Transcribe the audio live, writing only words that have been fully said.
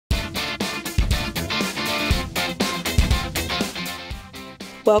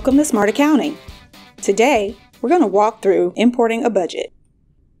Welcome to Smart Accounting. Today, we're going to walk through importing a budget.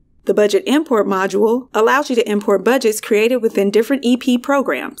 The Budget Import module allows you to import budgets created within different EP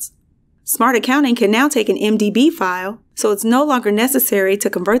programs. Smart Accounting can now take an MDB file, so it's no longer necessary to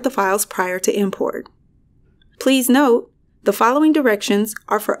convert the files prior to import. Please note, the following directions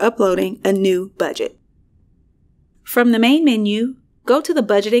are for uploading a new budget. From the main menu, go to the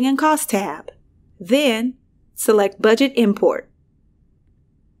Budgeting and Cost tab. Then, select Budget Import.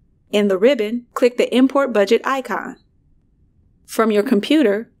 In the ribbon, click the Import Budget icon. From your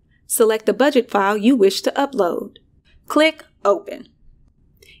computer, select the budget file you wish to upload. Click Open.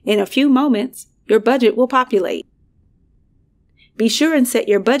 In a few moments, your budget will populate. Be sure and set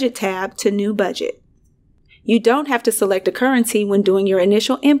your Budget tab to New Budget. You don't have to select a currency when doing your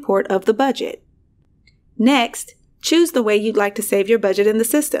initial import of the budget. Next, choose the way you'd like to save your budget in the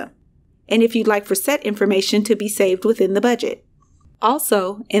system, and if you'd like for set information to be saved within the budget.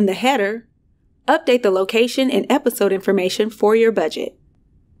 Also, in the header, update the location and episode information for your budget.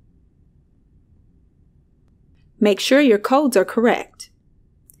 Make sure your codes are correct.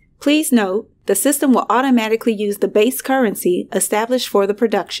 Please note, the system will automatically use the base currency established for the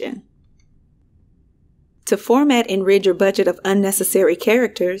production. To format and rid your budget of unnecessary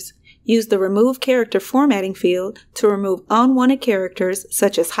characters, use the Remove Character Formatting field to remove unwanted characters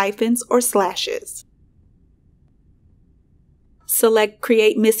such as hyphens or slashes. Select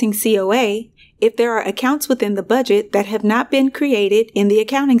Create Missing COA if there are accounts within the budget that have not been created in the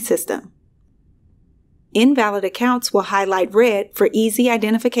accounting system. Invalid accounts will highlight red for easy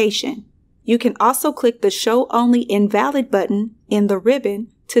identification. You can also click the Show Only Invalid button in the ribbon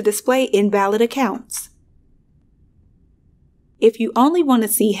to display invalid accounts. If you only want to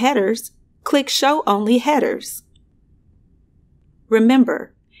see headers, click Show Only Headers.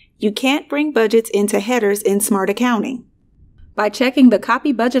 Remember, you can't bring budgets into headers in Smart Accounting. By checking the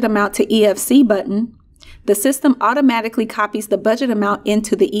Copy Budget Amount to EFC button, the system automatically copies the budget amount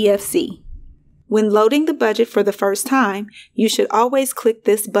into the EFC. When loading the budget for the first time, you should always click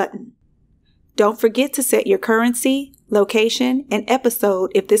this button. Don't forget to set your currency, location, and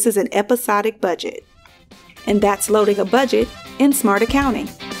episode if this is an episodic budget. And that's loading a budget in Smart Accounting.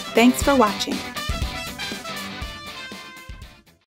 Thanks for watching.